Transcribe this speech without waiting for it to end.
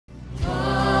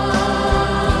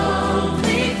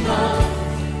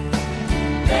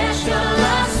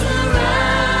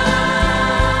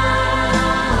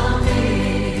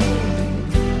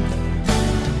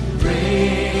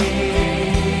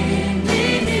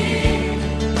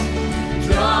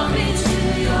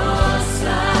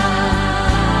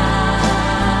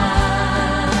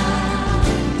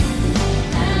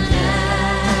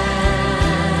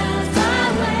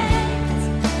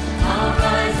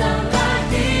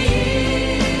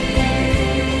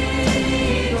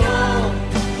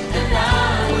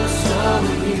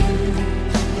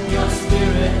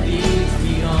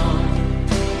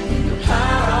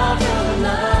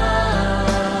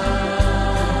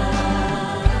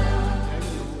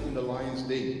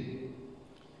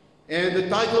And the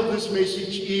title of this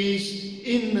message is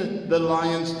In the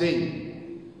Lion's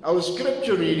Den. Our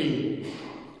scripture reading,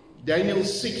 Daniel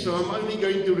 6, and I'm only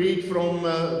going to read from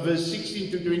verse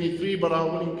 16 to 23, but I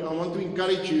want to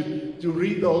encourage you to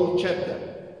read the whole chapter.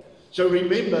 So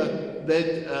remember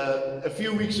that a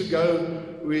few weeks ago,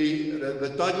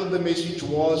 the title of the message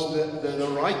was the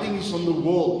writing is on the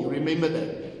wall. You remember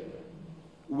that?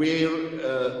 Where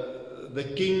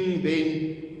the king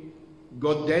then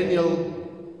got Daniel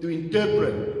to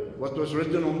interpret what was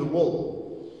written on the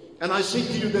wall. And I said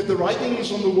to you that the writing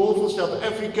is on the wall for South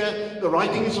Africa, the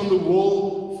writing is on the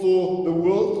wall for the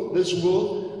world, this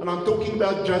world, and I'm talking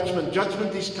about judgment.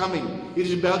 Judgment is coming. It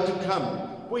is about to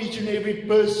come for each and every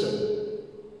person.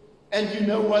 And you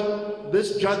know what?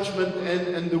 This judgment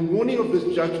and the warning of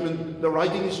this judgment, the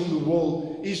writing is on the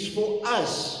wall, is for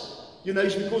us. You know,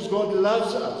 it's because God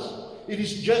loves us. It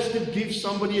is just to give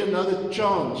somebody another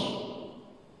chance.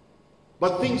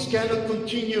 But things cannot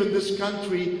continue in this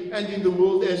country and in the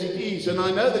world as it is. And I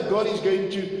know that God is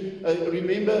going to,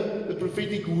 remember the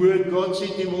prophetic word, God said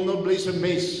He will not bless a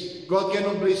mess. God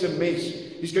cannot bless a mess.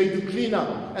 He's going to clean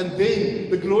up. And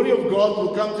then the glory of God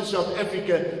will come to South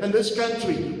Africa. And this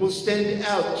country will stand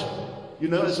out, you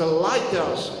know, as a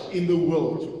lighthouse in the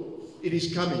world. It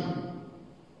is coming.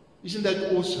 Isn't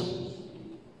that awesome?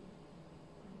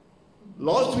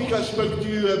 Last week I spoke to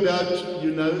you about, you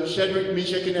know, Shadrach,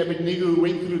 Meshach and Abednego who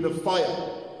went through the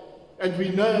fire. And we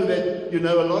know that, you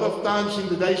know, a lot of times in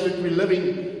the days that we're living,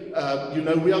 you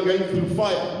know, we are going through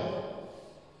fire.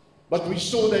 But we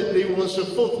saw that there was a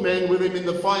fourth man with him in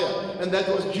the fire, and that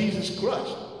was Jesus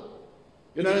Christ.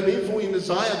 You know, and therefore in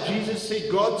Isaiah, Jesus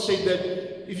said, God said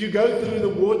that if you go through the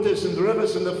waters and the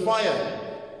rivers and the fire,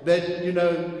 that, you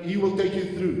know, He will take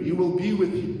you through. He will be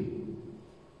with you.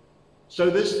 So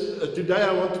today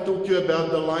I want to talk to you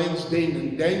about the lion's den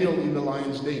and Daniel in the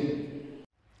lion's den.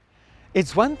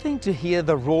 It's one thing to hear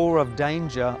the roar of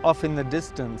danger off in the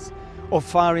distance or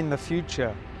far in the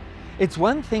future. It's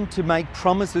one thing to make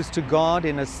promises to God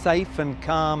in a safe and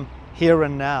calm here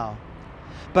and now.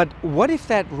 But what if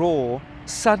that roar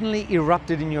suddenly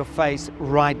erupted in your face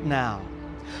right now?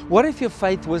 What if your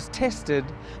faith was tested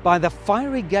by the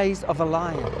fiery gaze of a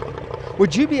lion?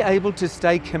 Would you be able to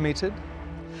stay committed?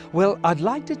 Well, I'd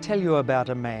like to tell you about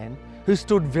a man who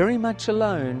stood very much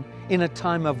alone in a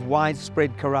time of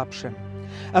widespread corruption.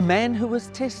 A man who was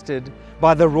tested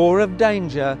by the roar of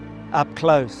danger up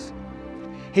close.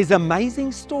 His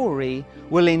amazing story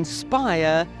will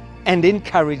inspire and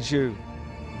encourage you.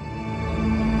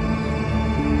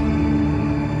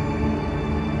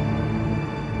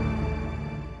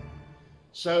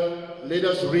 So let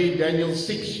us read Daniel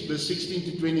 6, verse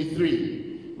 16 to 23.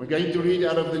 We're going to read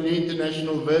out of the New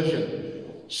International Version.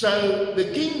 So the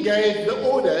king gave the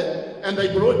order, and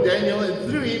they brought Daniel and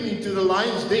threw him into the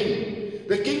lion's den.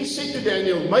 The king said to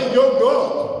Daniel, "May your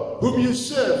God, whom you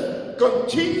serve,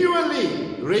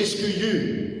 continually rescue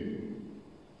you."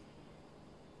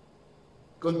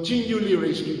 Continually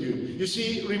rescue you. You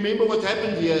see, remember what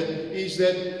happened here is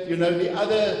that, you know, the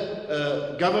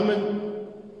other government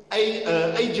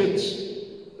agents,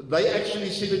 they actually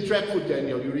set a trap for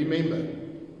Daniel, you remember.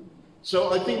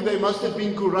 So I think they must have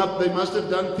been corrupt, they must have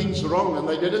done things wrong, and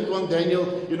they didn't want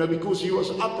Daniel, you know, because he was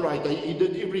upright, he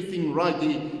did everything right,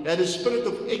 he had a spirit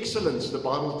of excellence, the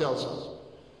Bible tells us.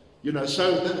 You know,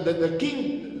 so the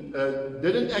king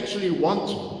didn't actually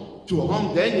want to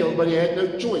harm Daniel, but he had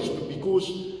no choice, because,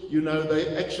 you know,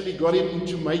 they actually got him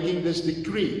into making this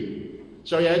decree.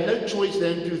 So he had no choice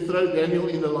then to throw Daniel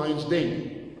in the lion's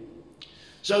den.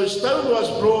 So a stone was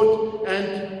brought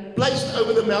and placed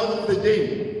over the mouth of the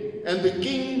den. And the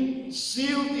king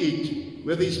sealed it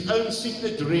with his own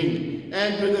signet ring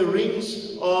and with the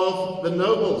rings of the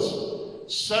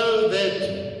nobles, so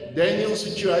that Daniel's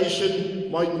situation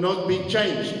might not be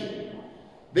changed.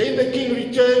 Then the king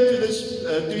returned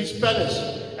to his palace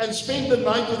and spent the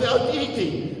night without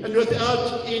eating and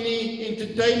without any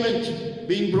entertainment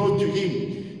being brought to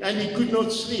him, and he could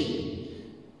not sleep.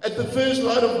 At the first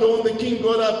light of dawn, the king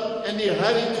got up and he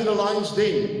hurried to the lion's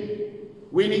den.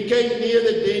 When he came near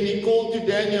the den, he called to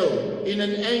Daniel in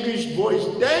an anguished voice,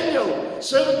 "Daniel,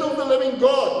 servant of the living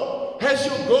God, has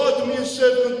your God, whom you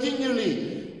serve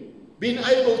continually, been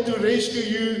able to rescue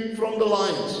you from the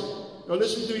lions?" Now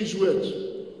listen to his words.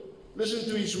 Listen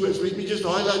to his words. Let me just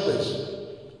highlight this.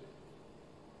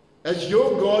 "As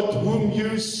your God, whom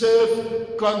you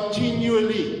serve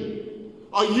continually."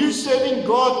 Are you serving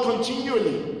God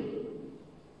continually?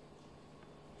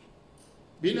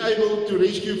 Been able to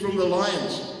rescue from the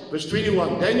lions. Verse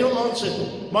 21, Daniel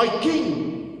answered, "My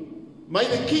king, may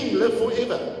the king live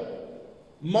forever.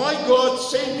 My God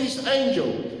sent his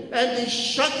angel and he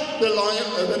shut the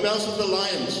mouths of the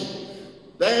lions.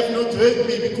 They have not hurt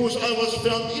me, because I was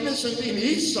found innocent in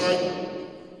his sight,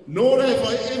 nor have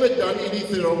I ever done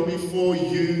anything wrong before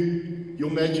you, your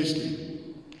majesty.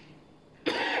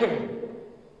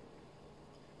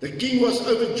 The king was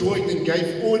overjoyed and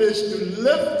gave orders to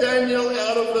lift Daniel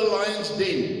out of the lion's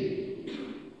den.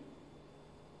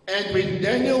 And when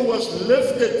Daniel was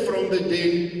lifted from the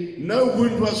den, no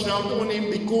wound was found on him,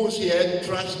 because he had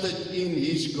trusted in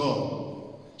his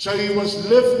God. So he was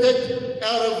lifted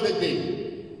out of the den.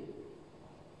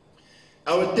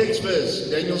 Our text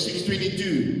verse, Daniel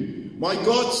 6:22. My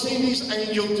God sent his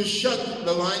angel to shut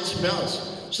the lions' mouths,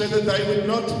 so that they would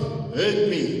not hurt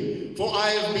me. For I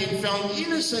have been found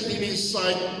innocent in his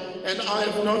sight, and I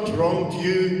have not wronged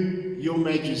you, your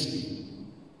majesty.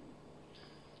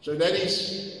 So that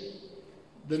is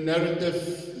the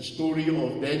narrative, the story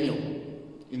of Daniel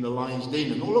in the lion's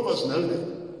den. And all of us know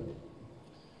that.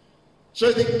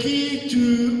 So the key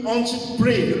to answered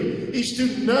prayer is to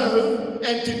know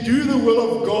and to do the will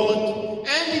of God,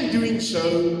 and in doing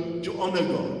so, to honor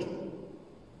God.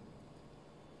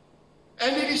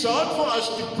 And it is hard for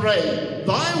us to pray,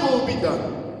 thy will be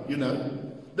done, you know.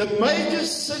 The major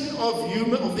sin of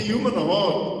the human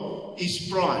heart is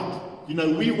pride. You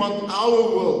know, we want our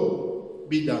will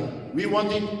be done. We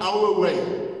want it our way.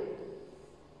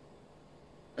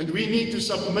 And we need to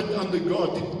submit under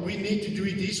God. We need to do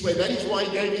it His way. That is why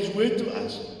He gave His word to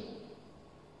us.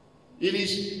 It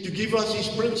is to give us His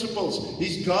principles,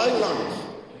 His guidelines.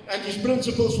 And His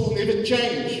principles will never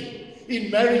change. In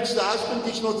marriage, the husband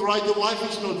is not right, the wife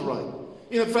is not right.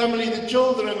 In a family, the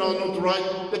children are not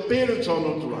right, the parents are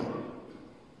not right.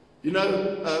 You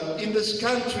know, in this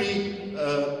country,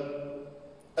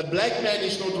 a black man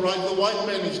is not right, the white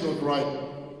man is not right.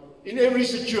 In every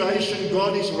situation,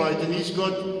 God is right, and He's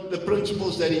got the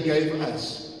principles that He gave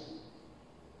us.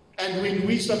 And when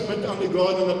we submit under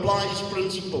God and apply His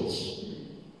principles,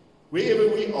 wherever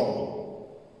we are,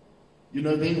 you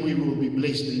know, then we will be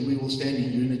blessed and we will stand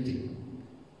in unity.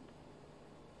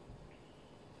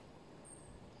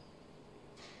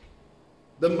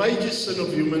 The major sin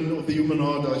of the human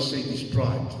heart, I said, is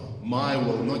pride. My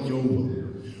will, not your will.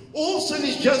 All sin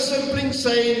is just simply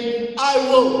saying, I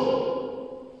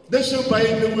will.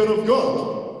 Disobeying the word of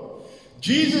God.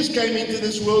 Jesus came into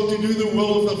this world to do the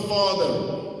will of the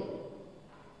Father.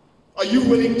 Are you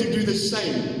willing to do the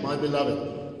same, my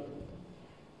beloved?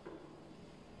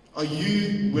 Are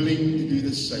you willing to do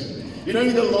the same? You know,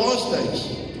 in the last days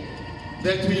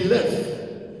that we live,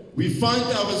 we find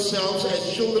ourselves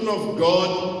as children of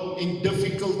God in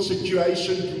difficult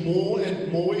situations more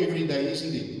and more every day,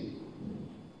 isn't it?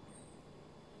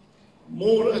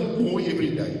 More and more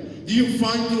every day. Do you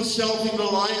find yourself in the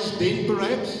lion's den,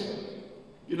 perhaps?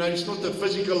 You know, it's not a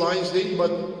physical lion's den,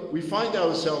 but we find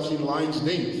ourselves in lion's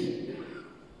dens.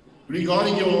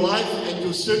 Regarding your life and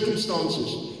your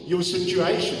circumstances, your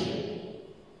situation.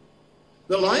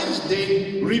 The lion's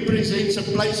den represents a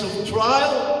place of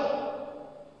trial,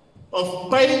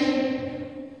 of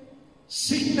pain,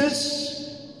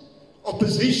 sickness,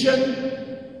 opposition,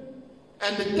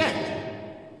 and attack.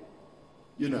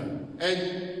 You know,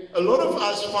 and a lot of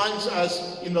us finds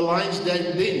us in the lion's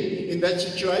den, in that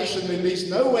situation, when there's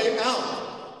no way out.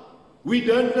 We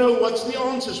don't know what's the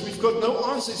answers. We've got no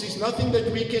answers. There's nothing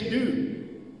that we can do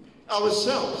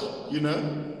ourselves, you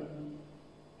know.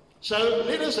 So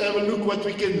let us have a look what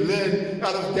we can learn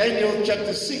out of Daniel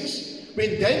chapter 6,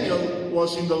 when Daniel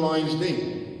was in the lion's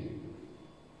den.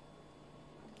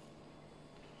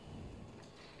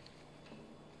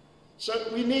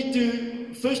 So we need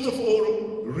to, first of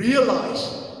all,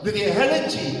 realize the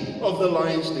reality of the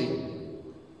lion's den.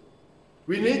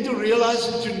 We need to realize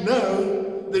and to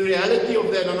know the reality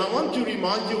of that. And I want to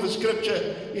remind you of a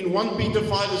scripture in 1 Peter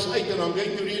 5 verse 8, and I'm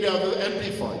going to read out of the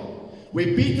Amplified, where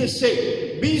Peter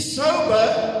said, be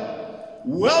sober,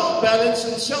 well-balanced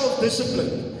and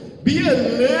self-disciplined. Be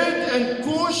alert and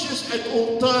cautious at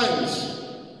all times.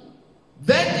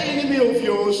 That enemy of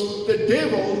yours, the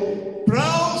devil,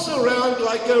 prowls around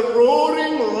like a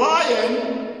roaring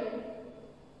lion,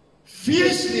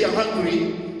 fiercely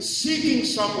hungry, seeking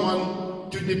someone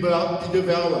to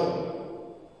devour.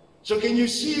 So can you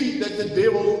see that the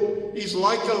devil is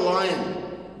like a lion,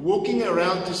 walking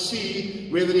around to see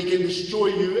whether he can destroy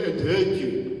you and hurt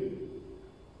you?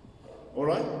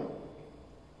 Alright?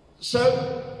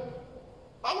 So,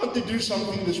 I want to do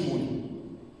something this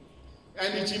morning.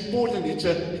 And it's important,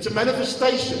 it's a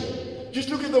manifestation. Just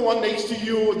look at the one next to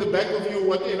you or the back of you or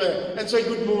whatever and say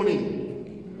good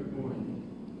morning. Good morning.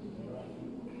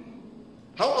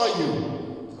 How are you?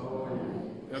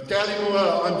 Now tell him,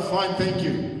 I'm fine, thank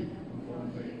you.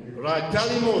 Right, tell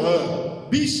him or her,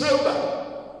 be sober.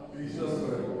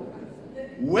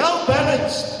 Well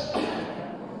balanced.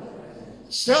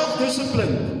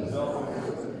 Self-disciplined.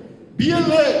 Be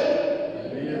alert.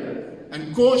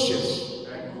 And cautious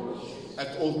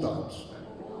at all times.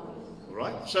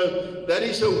 Right? So that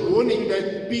is a warning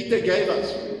that Peter gave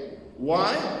us.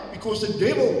 Why? Because the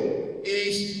devil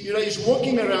is, he's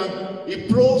walking around, he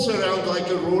prowls around like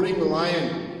a roaring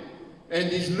lion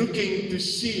and is looking to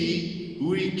see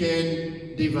who he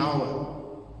can devour.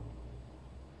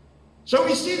 So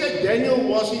we see that Daniel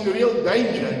was in real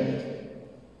danger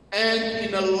and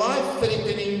in a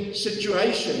life-threatening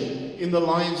situation in the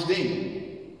lion's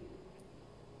den.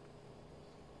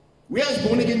 We as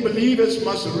born-again believers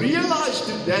must realize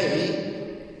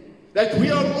today that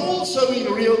we are also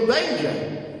in real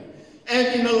danger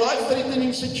and in a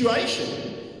life-threatening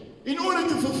situation. In order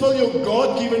to fulfill your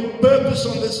God-given purpose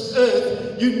on this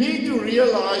earth, you need to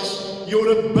realize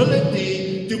your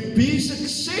ability to be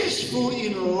successful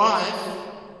in life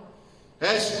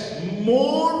has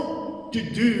more to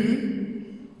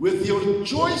do with your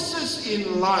choices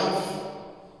in life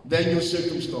than your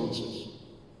circumstances.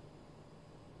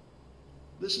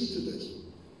 Listen to this.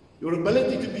 Your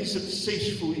ability to be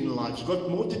successful in life has got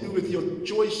more to do with your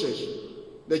choices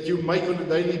that you make on a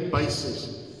daily basis,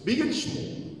 big and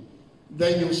small,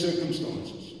 than your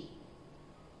circumstances.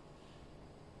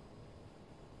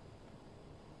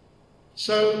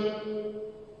 So,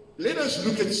 let us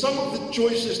look at some of the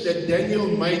choices that Daniel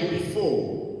made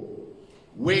before,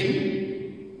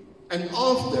 when, and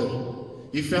after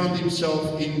he found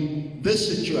himself in this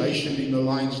situation in the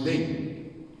lion's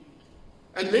den.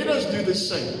 And let us do the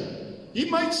same. He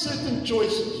made certain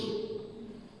choices.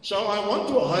 So I want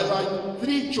to highlight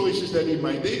 3 choices that he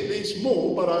made. There's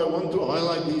more, but I want to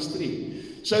highlight these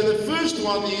 3. So the first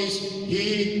one is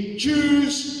he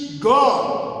chose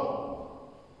God.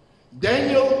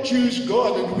 Daniel chose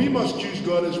God, and we must choose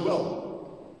God as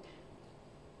well.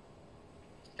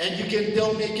 And you can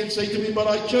tell me, you can say to me, but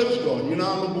I chose God. I'm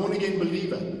a born-again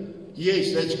believer.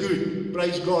 Yes, that's good.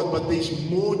 Praise God. But there's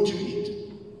more to it.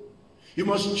 You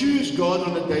must choose God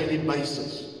on a daily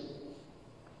basis.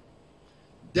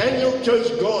 Daniel chose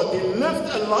God. He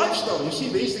lived a lifestyle. You see,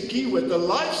 there's the key word, a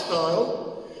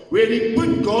lifestyle where he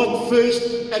put God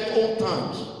first at all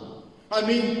times. I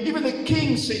mean, even the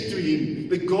king said to him,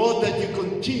 the God that you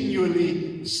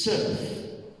continually serve.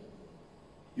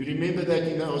 You remember that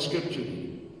in our scripture.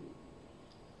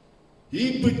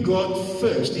 He put God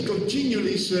first. He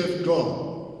continually served God.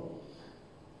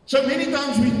 So many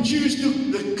times we choose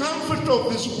the comfort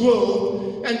of this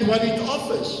world and what it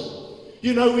offers.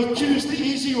 We choose the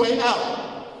easy way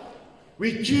out.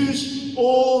 We choose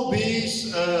all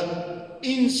these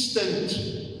instant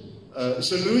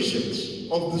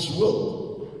solutions of this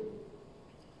world.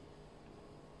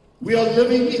 We are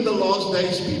living in the last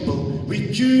days, people.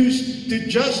 We choose to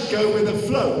just go with the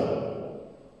flow.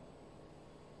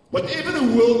 Whatever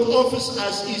the world offers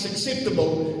us is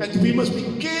acceptable, and we must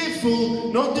be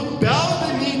careful not to bow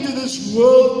the knee to this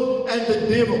world and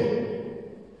the devil.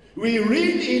 We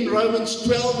read in Romans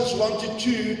 12, verse 1 to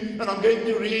 2, and I'm going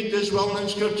to read this well-known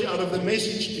scripture out of the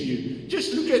Message to you.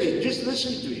 Just look at it, just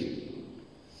listen to it.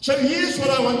 So here's what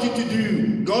I want you to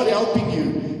do, God helping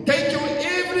you. Take your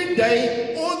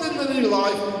everyday, ordinary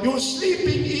life, your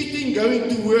sleeping, eating, going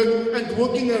to work, and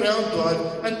walking around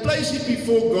life, and place it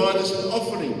before God as an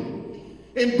offering.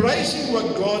 Embracing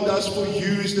what God does for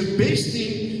you is the best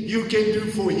thing you can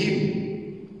do for Him.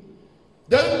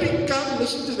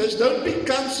 Listen to this, don't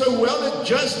become so well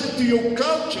adjusted to your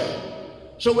culture,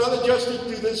 so well adjusted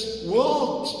to this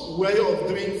world's way of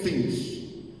doing things.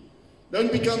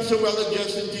 Don't become so well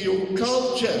adjusted to your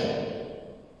culture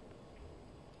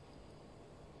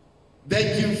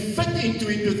that you fit into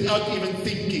it without even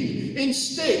thinking.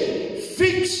 Instead,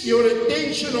 fix your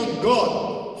attention on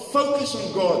God. Focus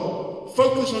on God.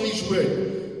 Focus on His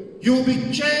Word. You'll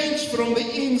be changed from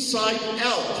the inside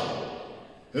out.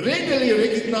 Regularly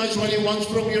recognize what He wants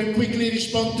from you and quickly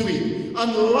respond to it.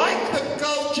 Unlike the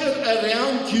culture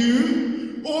around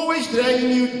you, always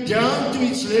dragging you down to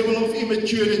its level of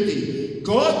immaturity,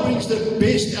 God brings the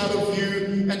best out of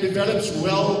you and develops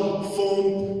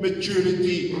well-formed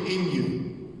maturity in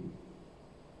you.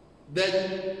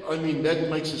 That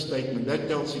makes a statement. That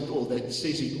tells it all. That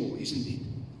says it all, isn't it?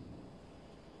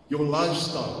 Your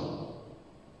lifestyle.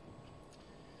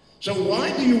 So why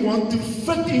do you want to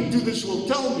fit into this world?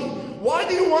 Tell me. Why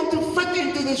do you want to fit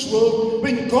into this world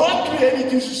when God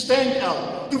created you to stand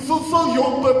out, to fulfill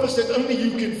your purpose that only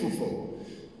you can fulfill?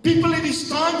 People, it is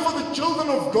time for the children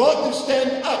of God to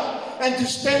stand up and to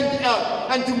stand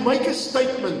out and to make a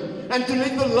statement and to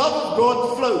let the love of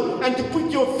God flow and to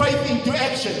put your faith into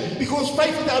action, because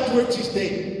faith without works is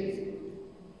dead.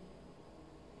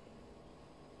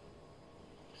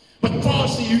 But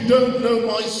Pastor, you don't know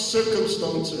my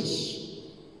circumstances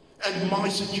and my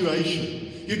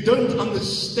situation. You don't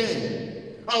understand.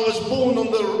 I was born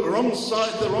on the wrong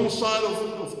side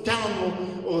of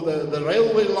town, or the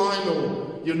railway line,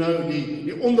 or the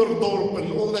onderdorp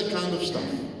and all that kind of stuff.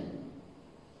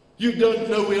 You don't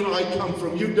know where I come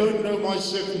from. You don't know my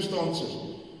circumstances.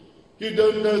 You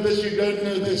don't know this, you don't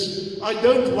know this. I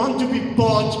don't want to be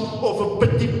part of a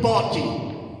pity party.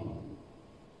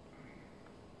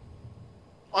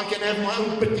 I can have my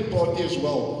own pity party as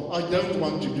well. I don't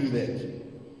want to do that.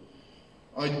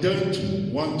 I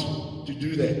don't want to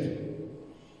do that.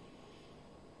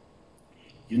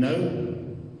 And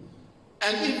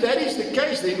if that is the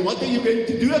case, then what are you going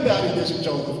to do about it as a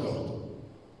child of God?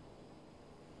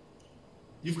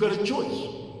 You've got a choice.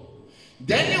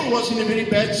 Daniel was in a very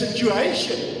bad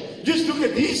situation. Just look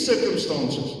at his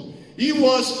circumstances. He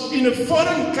was in a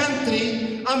foreign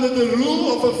country under the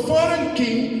rule of a foreign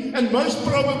king, and most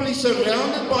probably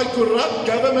surrounded by corrupt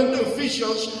government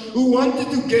officials who wanted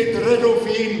to get rid of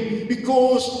him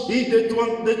because he did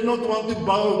not want to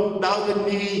bow the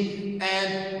knee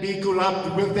and be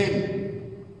corrupt with them.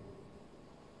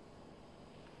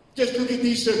 Just look at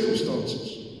these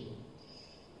circumstances.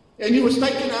 And he was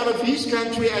taken out of his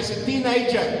country as a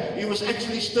teenager. He was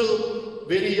actually still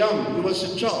very young. He was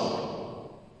a child.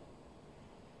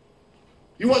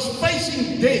 He was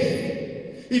facing death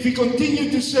if he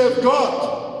continued to serve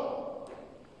God.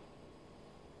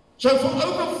 So for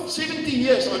over 70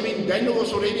 years, Daniel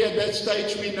was already at that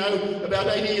stage, we know, about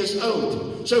 80 years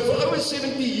old. So for over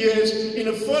 70 years, in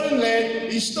a foreign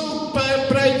land, he still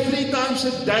prayed 3 times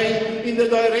a day in the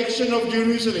direction of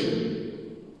Jerusalem.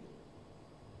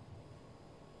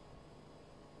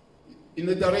 In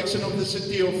the direction of the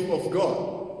city of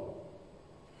God.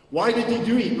 Why did he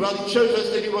do it? Well, it shows us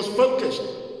that he was focused.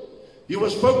 He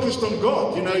was focused on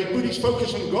God. He put his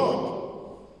focus on God.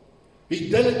 He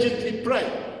diligently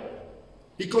prayed.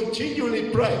 He continually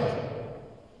prayed.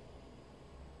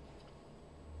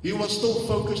 He was still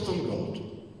focused on God.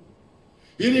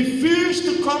 He refused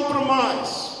to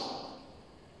compromise.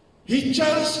 He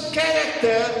chose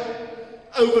character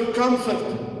over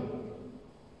comfort.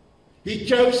 He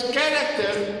chose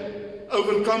character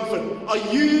over comfort.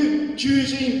 Are you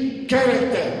choosing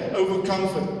character over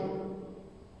comfort?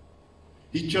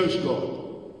 He chose God.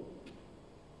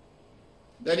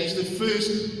 That is the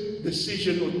first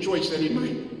decision or choice that he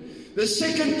made. The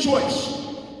second choice,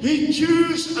 he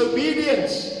chose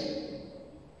obedience.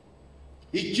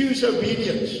 He chose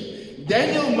obedience.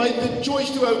 Daniel made the choice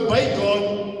to obey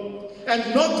God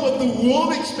and not what the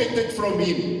world expected from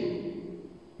him.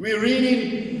 We read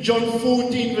in John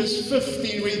 14 verse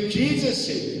 15 where Jesus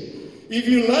said, if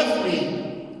you love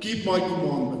me, keep my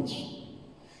commandments.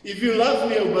 If you love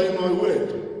me, obey my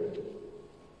word.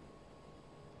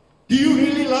 Do you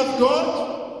really love God?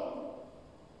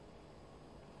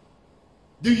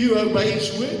 Do you obey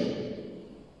his word?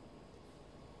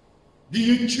 Do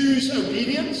you choose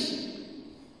obedience?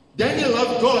 Daniel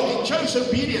loved God. He chose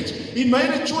obedience. He made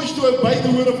a choice to obey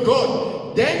the word of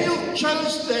God. Daniel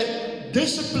chose that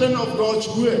discipline of God's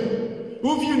word.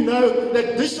 Who of you know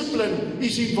that discipline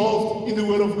is involved in the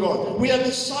word of God? We are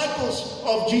disciples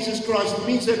of Jesus Christ. It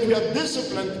means that we are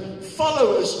disciplined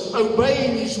followers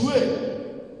obeying his word.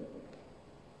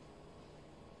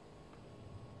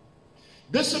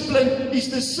 Discipline is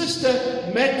the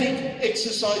systematic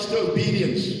exercise to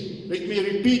obedience. Let me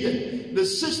repeat it. The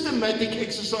systematic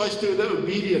exercise to the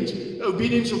obedience.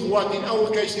 Obedience of what? In our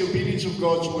case, the obedience of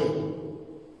God's word.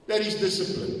 That is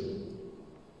discipline.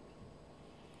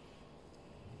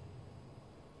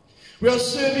 We are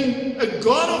serving a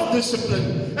God of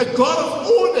discipline, a God of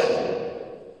order.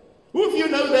 Who of you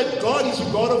know that God is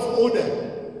a God of order?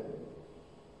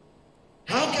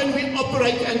 How can we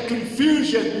operate in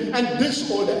confusion and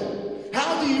disorder?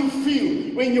 How do you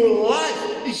feel when your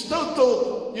life is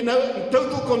total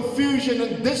confusion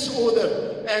and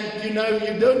disorder, and you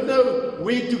don't know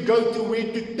where to go to, where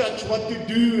to touch, what to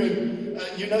do,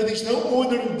 and there's no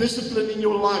order and discipline in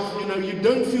your life. You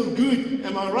don't feel good.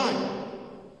 Am I right?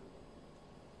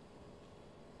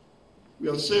 We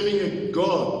are serving a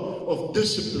God of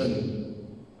discipline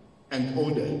and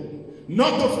order,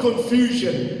 not of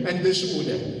confusion and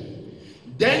disorder.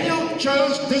 Daniel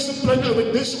chose discipline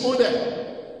over disorder.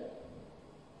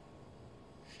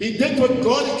 He did what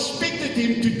God expected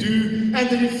him to do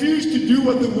and refused to do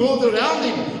what the world around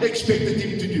him expected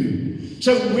him to do.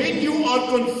 So when you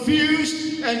are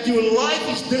confused and your life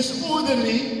is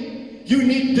disorderly, you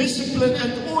need discipline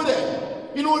and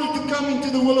order in order to come into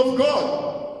the will of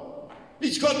God.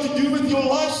 It's got to do with your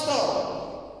lifestyle.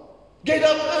 Get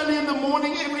up early in the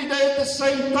morning every day at the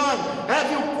same time.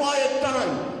 Have your quiet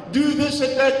time. Do this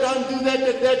at that time, do that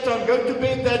at that time. Go to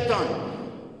bed that time.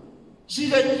 See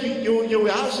that your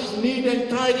house is neat and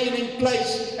tidy and in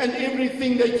place, and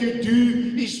everything that you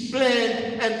do is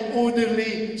planned and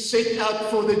orderly, set out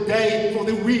for the day, for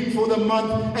the week, for the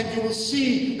month, and you will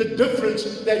see the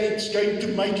difference that it's going to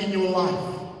make in your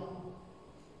life.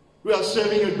 We are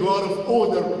serving a God of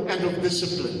order and of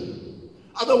discipline.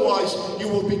 Otherwise, you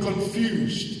will be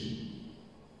confused.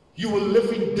 You will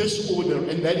live in disorder,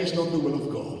 and that is not the will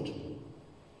of God.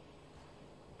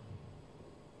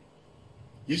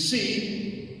 You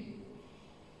see,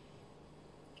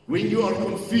 when you are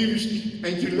confused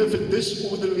and you live a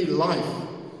disorderly life,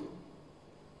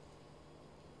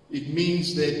 it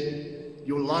means that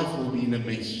your life will be in a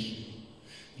mess.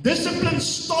 Discipline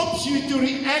stops you to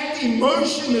react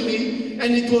emotionally,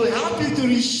 and it will help you to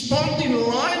respond in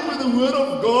line with the Word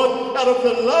of God, out of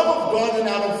the love of God and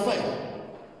out of faith.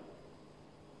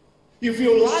 If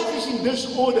your life is in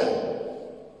disorder,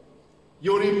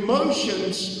 your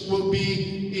emotions will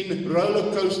be in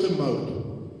roller coaster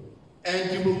mode,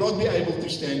 and you will not be able to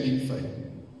stand in faith.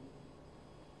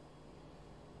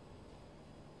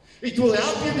 It will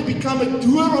help you to become a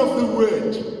doer of the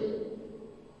word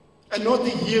and not a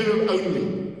hearer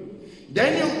only.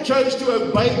 Daniel chose to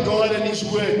obey God and His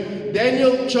word.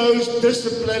 Daniel chose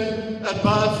discipline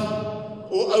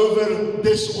above or over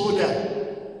disorder.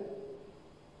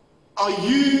 Are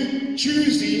you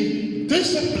choosing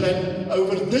discipline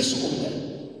over disorder?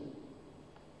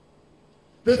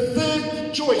 The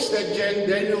third choice that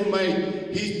Daniel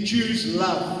made, he chose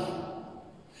love.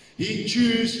 He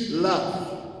chose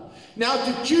love. Now,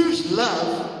 to choose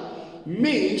love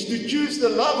means to choose the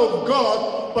love of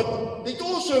God, but it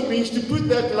also means to put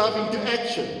that love into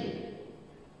action.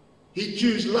 He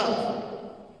chose love.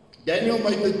 Daniel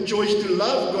made the choice to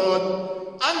love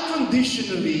God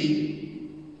unconditionally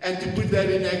and to put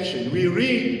that in action. We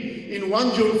read in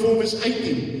 1 John 4 verse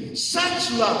 18,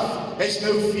 such love has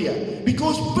no fear,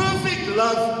 because perfect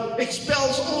love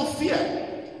expels all fear.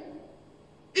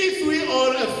 If we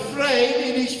are afraid,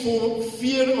 it is for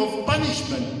fear of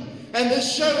punishment. And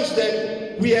this shows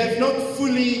that we have not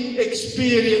fully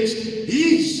experienced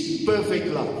His perfect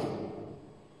love.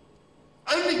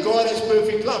 Only God has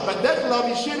perfect love, but that love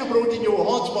is shed abroad in your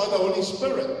hearts by the Holy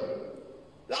Spirit.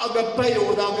 The agape,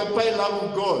 or the agape love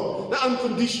of God, the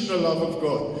unconditional love of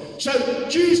God. So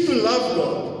choose to love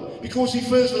God because He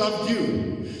first loved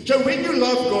you. So when you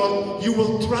love God, you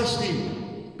will trust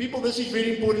Him. People, this is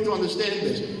very important to understand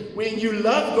this. When you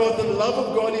love God, the love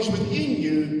of God is within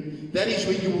you. That is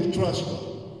when you will trust God.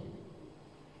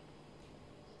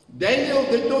 Daniel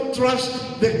did not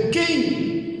trust the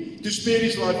king to spare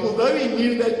his life, although he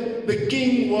knew that the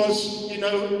king was,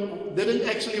 didn't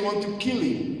actually want to kill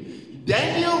him.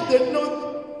 Daniel did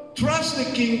not trust the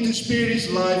king to spare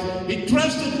his life. He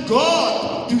trusted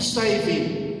God to save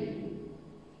him.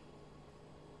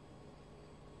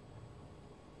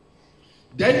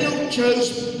 Daniel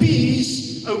chose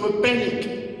peace over panic.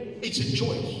 It's a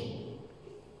choice.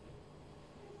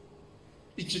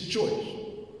 It's a choice.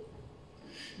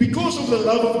 Because of the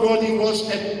love of God, he was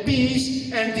at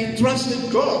peace and he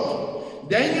trusted God.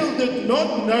 Daniel did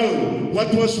not know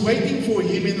what was waiting for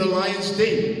him in the lion's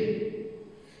den.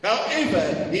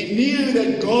 However, he knew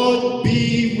that God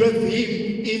be with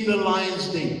him in the lion's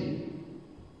den.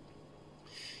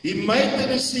 He made the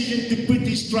decision to put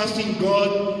his trust in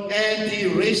God, and he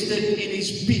rested in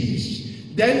his peace.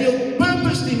 Daniel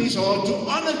purposed in his heart to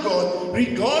honor God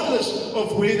regardless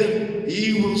of whether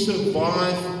he will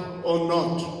survive or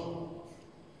not.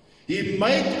 He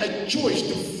made a choice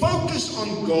to focus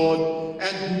on God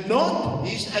and not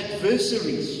his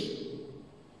adversaries.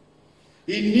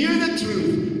 He knew the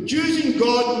truth. Choosing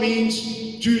God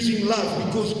means choosing love,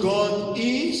 because God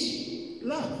is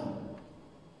love.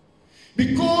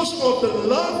 Because of the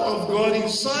love of God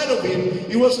inside of him,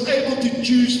 he was able to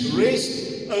choose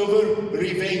rest over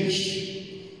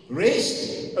revenge.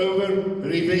 Rest over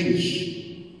revenge.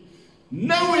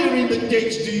 Nowhere in the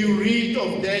text do you read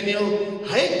of Daniel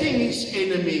hating his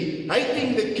enemy,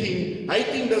 hating the king,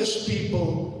 hating those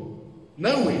people.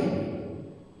 Nowhere.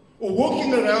 Or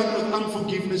walking around with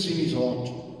unforgiveness in his heart.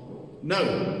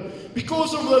 No.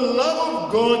 Because of the love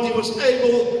of God, he was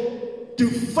able to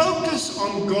focus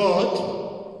on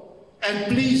God and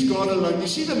please God alone. You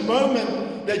see, the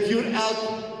moment that you're out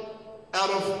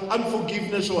of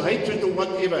unforgiveness or hatred or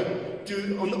whatever,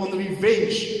 on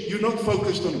revenge, you're not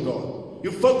focused on God.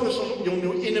 You're focused on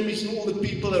your enemies and all the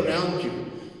people around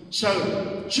you.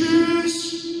 So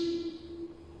choose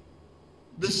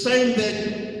the same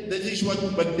that is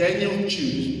what Daniel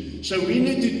chose. So we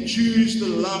need to choose the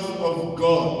love of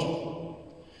God.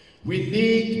 We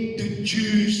need to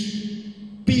choose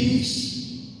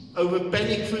peace over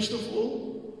panic, first of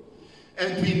all.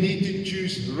 And we need to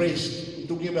choose rest. I'm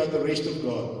talking about the rest of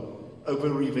God over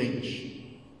revenge.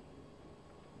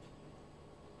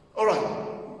 All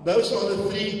right, those are the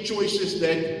three choices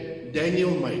that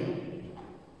Daniel made.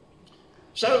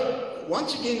 So,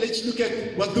 once again, let's look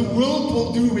at what the world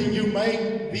will do when you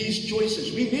make these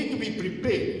choices. We need to be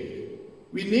prepared.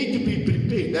 We need to be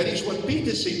prepared. That is what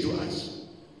Peter said to us.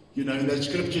 You know, in that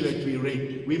scripture that we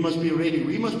read. We must be ready.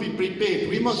 We must be prepared.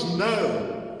 We must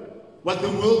know what the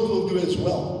world will do as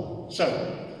well.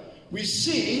 So, we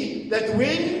see that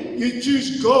when you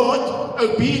choose God,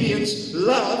 obedience,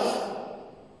 love,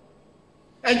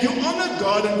 and you honor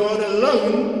God and God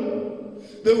alone,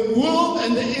 the world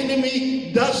and the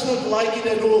enemy does not like it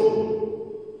at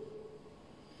all.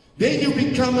 Then you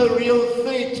become a real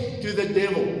threat to the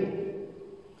devil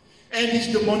and his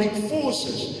demonic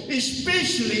forces,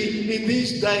 especially in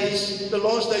these days, the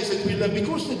last days that we live,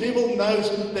 because the devil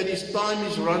knows that his time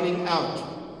is running out.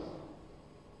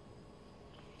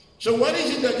 So what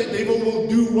is it that the devil will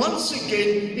do once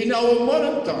again in our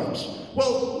modern times?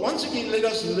 Well, once again, let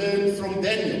us learn from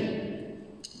Daniel.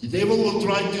 The devil will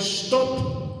try to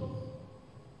stop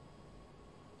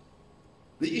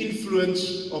the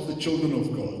influence of the children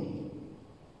of God.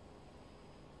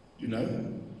 You know?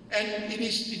 And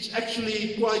it's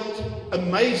actually quite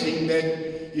amazing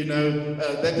that, you know,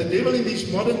 that the devil in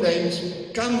these modern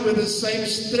days come with the same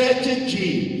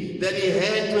strategy that he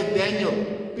had with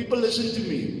Daniel. People, listen to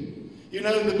me. You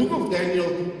know, the book of Daniel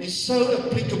is so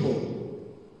applicable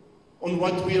on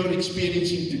what we are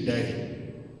experiencing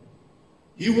today.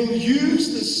 He will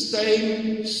use the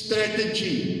same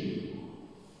strategy.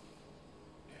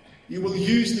 He will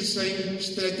use the same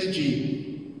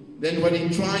strategy than what he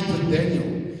tried with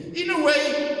Daniel. In a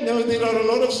way, you know, there are a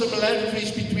lot of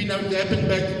similarities between what happened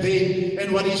back then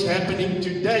and what is happening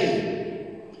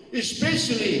today,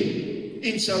 especially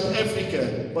in South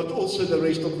Africa, but also the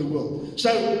rest of the world.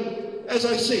 So, as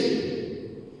I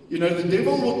said, you know, the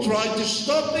devil will try to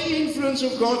stop the influence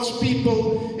of God's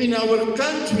people in our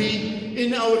country,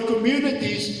 in our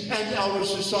communities, and our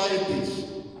societies.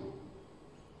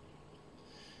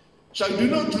 So do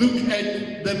not look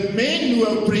at the men who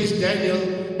oppressed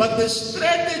Daniel, but the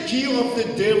strategy of the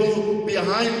devil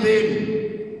behind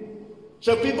them.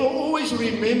 So people always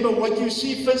remember what you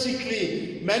see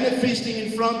physically manifesting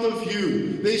in front of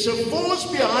you. There's a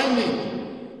force behind it.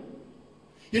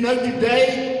 You know,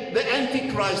 today, the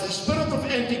Antichrist, the spirit of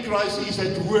Antichrist is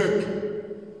at work.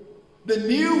 The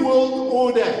New World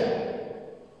Order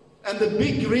and the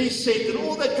big reset and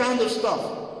all that kind of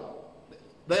stuff,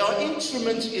 they are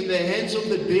instruments in the hands of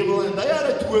the devil, and they are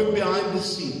at work behind the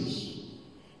scenes,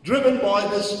 driven by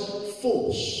this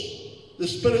force, the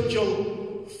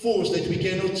spiritual force that we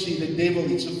cannot see, the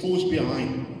devil. It's a force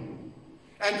behind.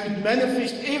 And it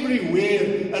manifests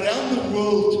everywhere around the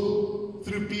world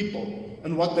through people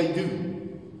and what they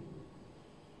do.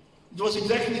 It was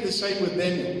exactly the same with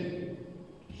Daniel.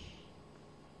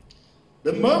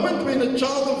 The moment when a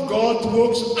child of God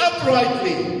walks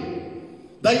uprightly,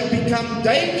 they become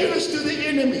dangerous to the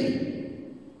enemy.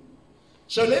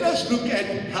 So let us look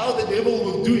at how the devil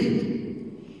will do it.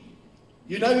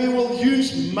 You know, he will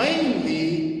use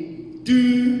mainly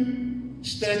two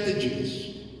strategies.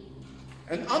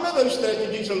 And under those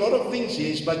strategies, a lot of things,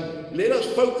 yes, but let us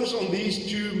focus on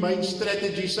these two main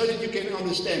strategies so that you can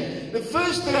understand. The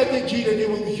first strategy that he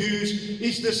will use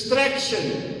is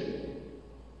distraction.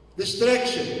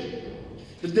 Distraction.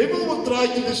 The devil will try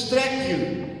to distract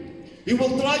you. He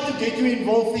will try to get you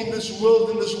involved in this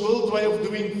world way of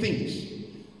doing things.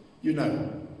 You know.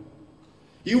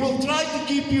 He will try to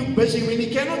keep you busy. When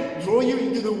he cannot draw you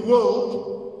into the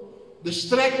world,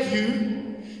 distract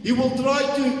you, he will try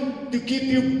to keep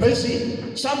you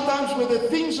busy, sometimes with the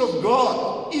things of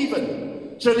God,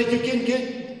 even, so that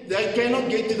they cannot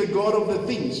get to the God of the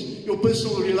things, your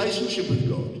personal relationship with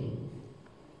God.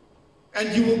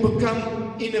 And you will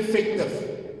become ineffective.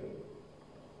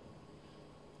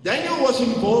 Daniel was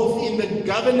involved in the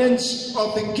governance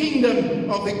of the kingdom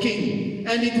of the king,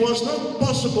 and it was not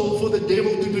possible for the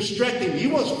devil to distract him. He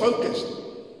was focused,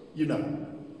 you know.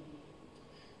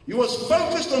 He was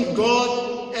focused on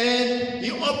God, and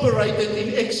he operated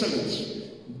in excellence.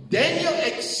 Daniel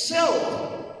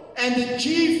excelled and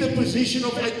achieved the position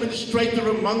of administrator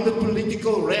among the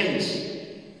political ranks,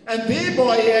 and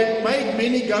thereby had made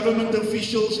many government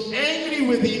officials angry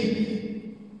with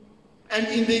him And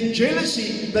in their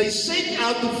jealousy, they set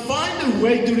out to find a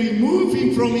way to remove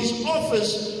him from his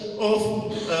office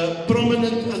of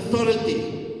prominent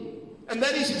authority. And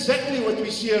that is exactly what we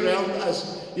see around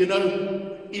us,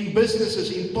 in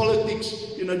businesses, in politics.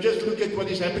 Just look at what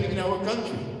is happening in our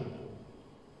country.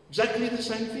 Exactly the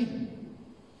same thing.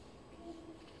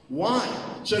 Why?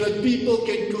 So that people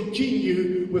can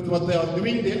continue with what they are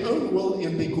doing, their own will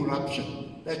in their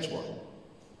corruption. That's why.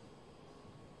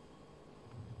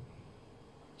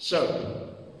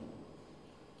 So,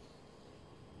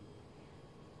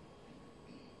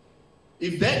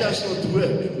 if that does not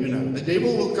work, the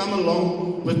devil will come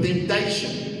along with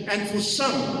temptation. And for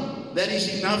some, that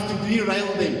is enough to derail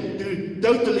them, to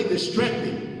totally distract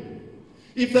them.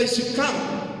 If they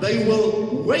succumb, they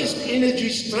will waste energy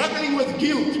struggling with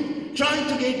guilt, trying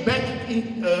to get back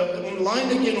online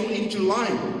again or into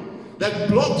line. That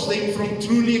blocks them from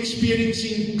truly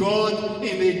experiencing God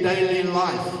in their daily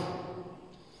life.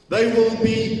 They will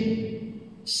be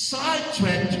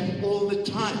sidetracked all the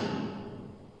time.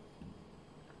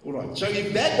 All right, so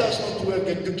if that does not work,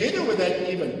 and together with that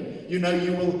even, you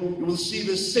will see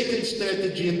the second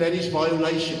strategy, and that is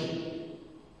violation.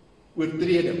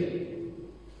 Oortreding.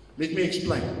 Let me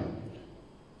explain.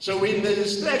 So when the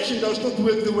distraction does not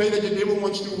work the way that the devil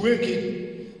wants to work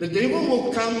it, the devil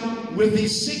will come with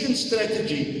his second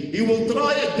strategy. He will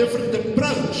try a different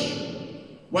approach.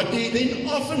 What he then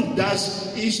often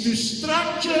does is to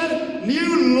structure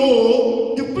new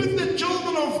law to put the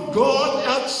children of God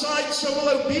outside civil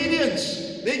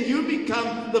obedience. Then you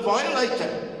become the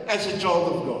violator as a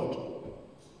child of God.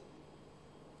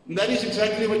 And that is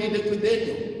exactly what he did with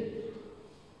Daniel.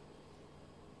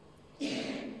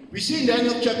 We see in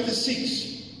Daniel chapter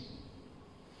 6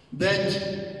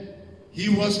 that he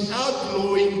was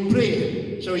outlawing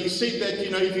prayer. So he said that,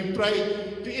 if you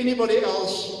pray to anybody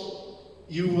else,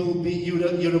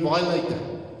 you're a violator.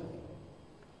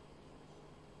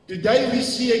 Today we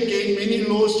see again many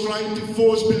laws trying to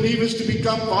force believers to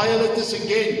become violators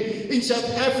again. In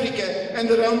South Africa and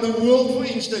around the world, for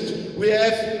instance, we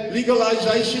have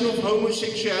legalization of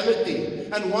homosexuality.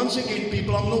 And once again,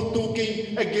 people, I'm not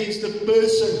talking against the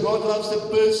person. God loves the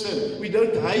person. We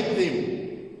don't hate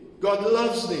them. God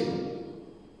loves them.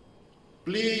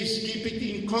 Please keep it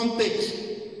in context.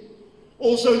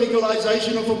 Also,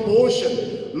 legalization of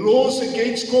abortion, laws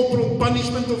against corporal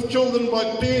punishment of children by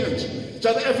parents.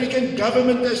 South African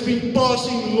government has been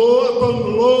passing law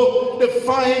upon law,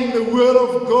 defying the word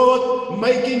of God,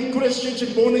 making Christians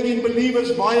and born-again believers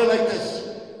violators.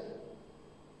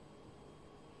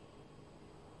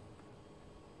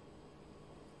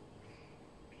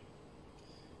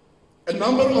 A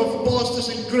number of pastors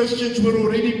and Christians were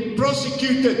already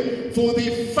prosecuted for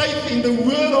their faith in the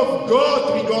Word of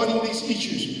God regarding these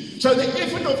issues. So the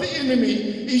effort of the enemy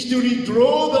is to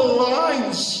redraw the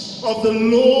lines of the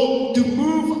law to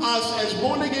move us as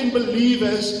born-again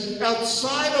believers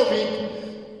outside of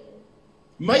it,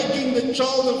 making the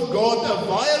child of God a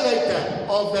violator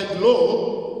of that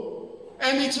law.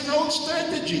 And it's an old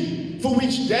strategy for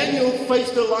which Daniel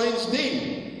faced the lion's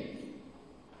den.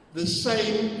 The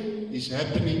same is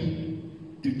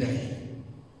happening today.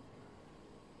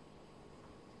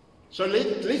 So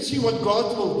let's see what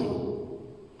God will do.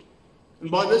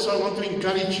 And by this I want to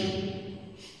encourage you.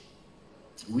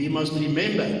 We must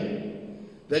remember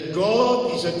that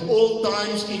God is at all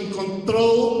times in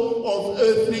control of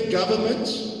earthly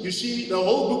governments. You see, the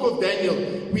whole book of Daniel,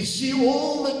 we see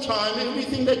all the time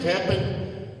everything that happened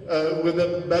with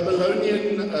the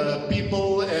Babylonian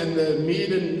people and the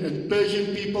Mede and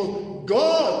Persian people.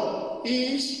 God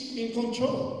is in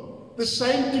control. The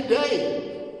same today.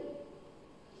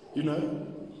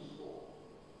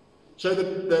 So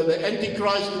the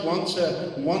Antichrist wants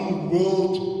a one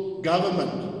world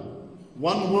government,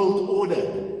 one world order.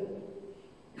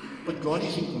 But God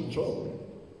is in control.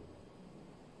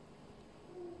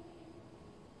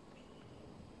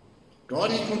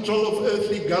 God is in control of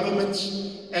earthly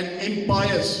governments and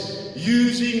empires,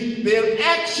 using their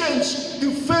actions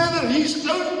to further His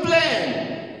own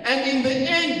plan, and in the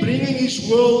end bringing His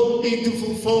will into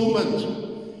fulfillment.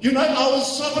 Our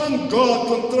sovereign God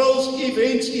controls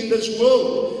events in this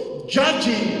world,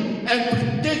 judging and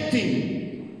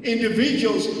protecting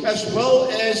individuals as well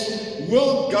as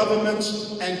world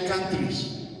governments and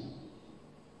countries.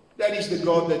 That is the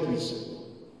God that we serve.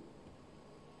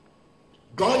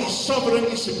 God is sovereign,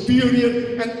 is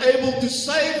superior, and able to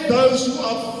save those who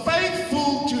are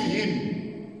faithful to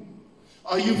Him.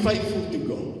 Are you faithful to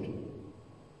God?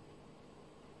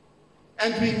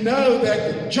 And we know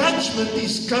that judgment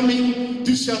is coming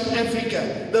to South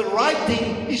Africa. The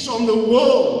writing is on the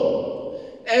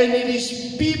wall. And it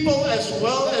is people as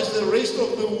well as the rest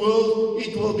of the world,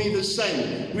 it will be the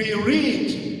same. We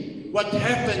read what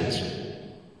happened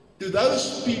to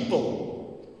those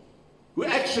people who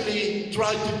actually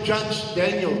tried to judge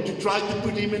Daniel, to try to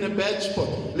put him in a bad spot.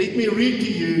 Let me read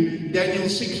to you Daniel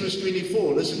 6 verse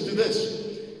 24. Listen to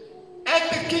this.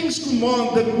 At the king's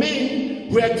command, the men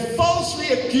who had falsely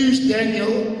accused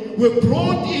Daniel were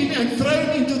brought in and thrown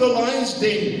into the lion's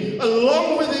den,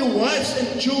 along with their wives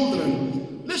and children.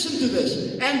 Listen to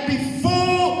this. And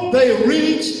before they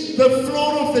reached the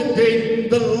floor of the den,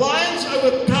 the lions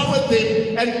overpowered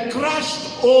them and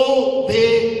crushed all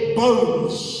their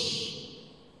bones.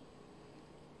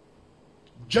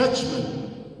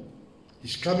 Judgment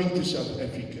is coming to South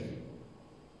Africa.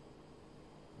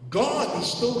 God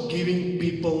is still giving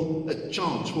people a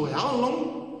chance. For how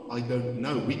long? I don't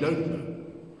know. We don't know.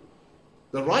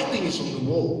 The writing is on the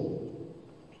wall.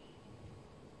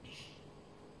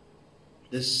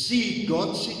 The seed,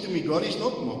 God said to me, God is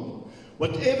not mocked.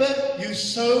 Whatever you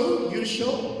sow, you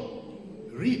shall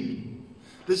reap.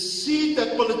 The seed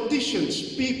that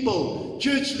politicians, people,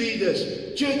 church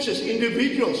leaders, churches,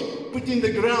 individuals put in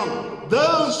the ground,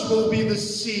 those will be the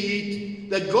seed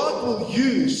that God will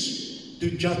use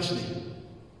to judge them.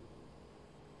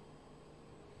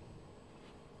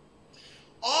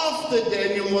 After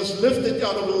Daniel was lifted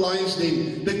out of the lion's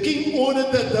den, the king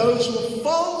ordered that those who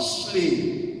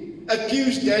falsely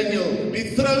accused Daniel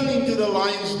be thrown into the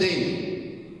lion's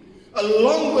den,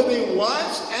 along with their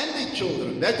wives and their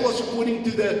children. That was according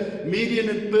to the Median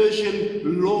and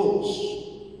Persian laws.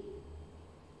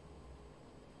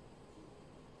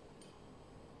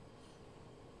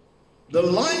 The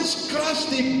lions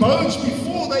crushed their bones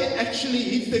before they actually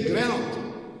hit the ground.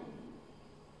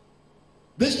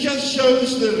 This just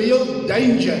shows the real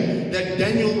danger that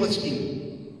Daniel was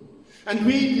in. And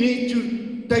we need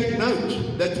to take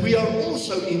note that we are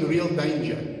also in real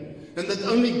danger, and that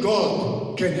only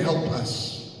God can help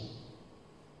us.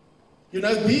 You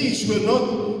know, these were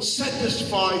not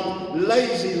satisfied,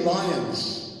 lazy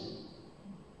lions.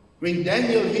 When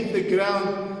Daniel hit the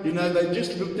ground, you know, they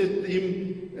just looked at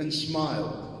him and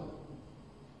smiled.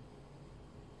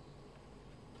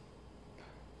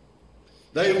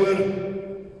 They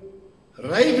were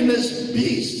ravenous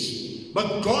beasts,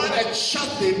 but God had shut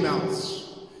their mouths.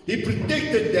 He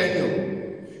protected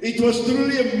Daniel. It was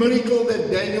truly a miracle that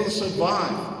Daniel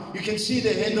survived. You can see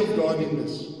the hand of God in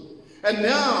this. And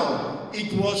now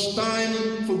it was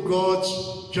time for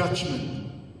God's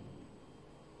judgment.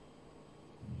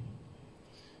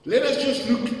 Let us just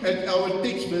look at our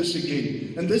text verse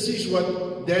again. And this is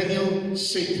what Daniel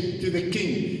said to the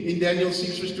king in Daniel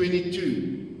 6 verse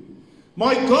 22.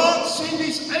 My God sent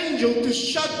his angel to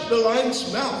shut the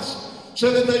lions' mouths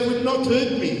so that they would not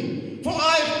hurt me. For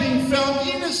I have been found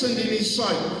innocent in his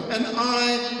sight, and I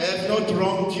have not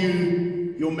wronged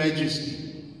you, your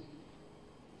majesty.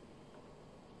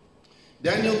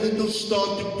 Daniel did not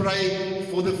start to pray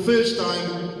for the first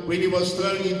time when he was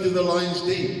thrown into the lion's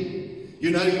den. You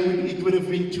know, it would have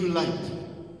been too late.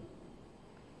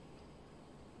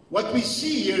 What we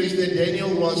see here is that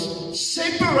Daniel was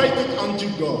separated unto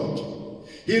God.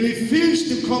 He refused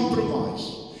to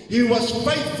compromise. He was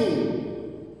faithful.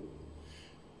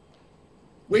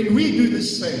 When we do the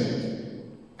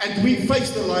same, and we face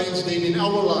the lion's den in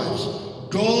our lives,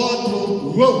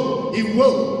 God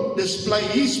will display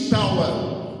his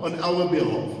power on our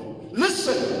behalf.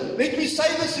 Listen, let me say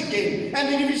this again,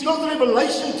 and if it's not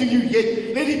revelation to you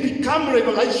yet, let it become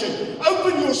revelation.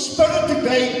 Open your spirit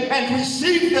today and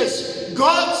receive this.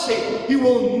 God said he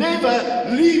will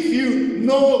never leave you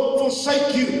nor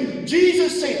forsake you.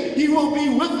 Jesus said he will be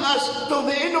with us till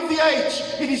the end of the age.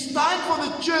 It is time for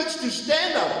the church to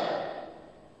stand up.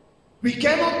 We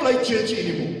cannot play church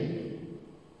anymore.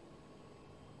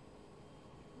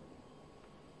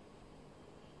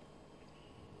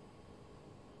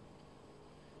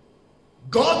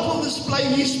 God will display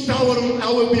his power on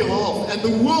our behalf, and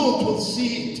the world will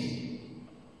see it.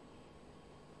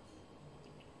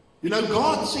 You know,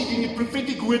 God said in the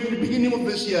prophetic word at the beginning of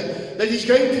this year that he's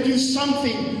going to do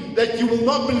something that you will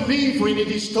not believe when it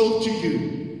is told to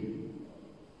you.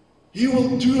 He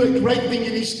will do a great thing.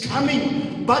 It is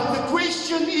coming. But the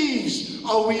question is,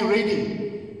 are we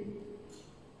ready?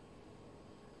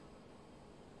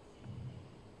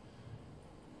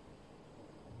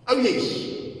 Oh yes.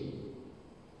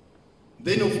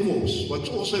 Then of course, what's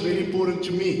also very important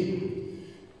to me,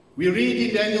 we read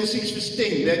in Daniel 6 verse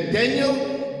 10 that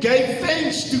Daniel gave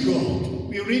thanks to God.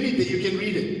 We read it there, you can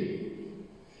read it.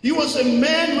 He was a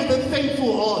man with a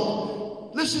thankful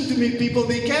heart. Listen to me people,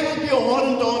 there cannot be a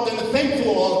hardened heart and a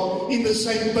thankful heart in the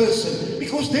same person.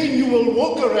 Because then you will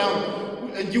walk around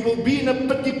and you will be in a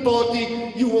pity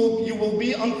party. You will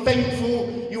be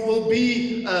unthankful. You will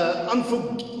be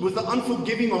with an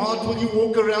unforgiving heart. Will you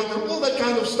walk around and all that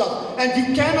kind of stuff? And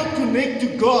you cannot connect to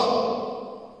God.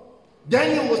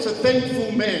 Daniel was a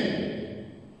thankful man.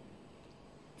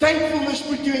 Thankfulness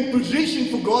put you in position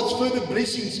for God's further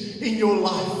blessings in your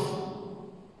life.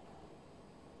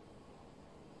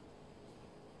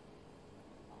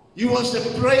 He was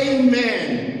a praying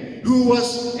man who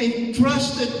was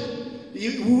entrusted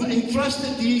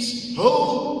his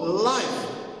whole life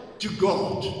to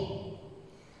God.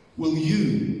 Will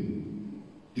you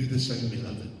do the same,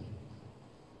 beloved?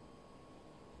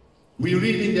 We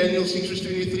read in Daniel 6 verse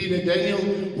 23 that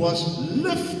Daniel was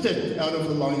lifted out of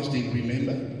the lion's den,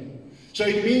 remember? So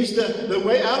it means that the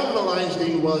way out of the lion's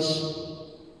den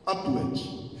was upwards.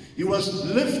 He was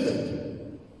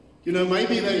lifted. You know,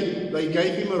 maybe they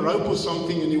gave him a rope or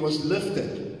something and he was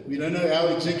lifted. We don't know how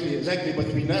exactly, but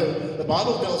we know the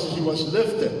Bible tells us he was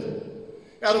lifted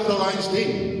out of the lion's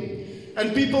den.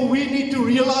 And people, we need to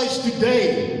realize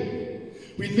today,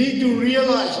 we need to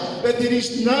realize that there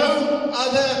is no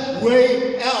other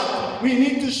way out. We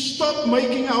need to stop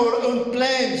making our own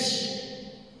plans,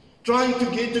 trying to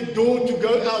get the door to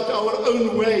go out our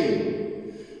own way.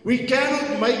 We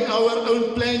cannot make our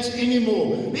own plans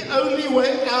anymore. The only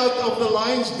way out of the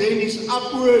lion's den is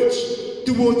upwards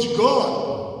towards God.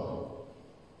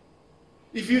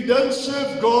 If you don't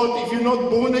serve God, if you're not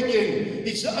born again,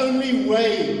 it's the only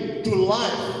way to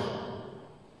life,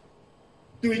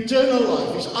 to eternal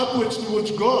life, is upwards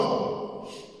towards God.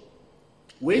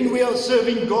 When we are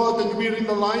serving God and we're in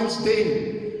the lion's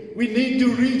den, we need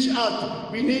to reach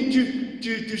out. We need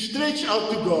to stretch out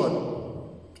to God.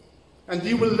 And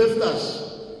He will lift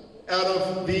us out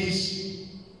of these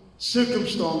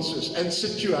circumstances and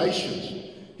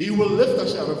situations. He will lift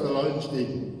us out of the lion's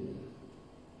den.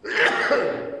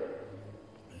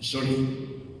 Sorry.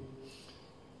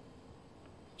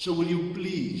 So will you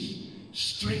please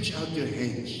stretch out your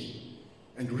hands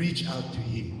and reach out to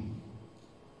Him.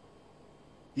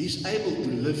 He's able to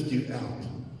lift you out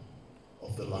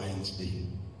of the lion's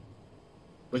den.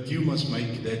 But you must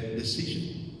make that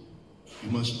decision.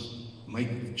 You must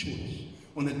make the choice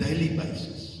on a daily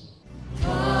basis.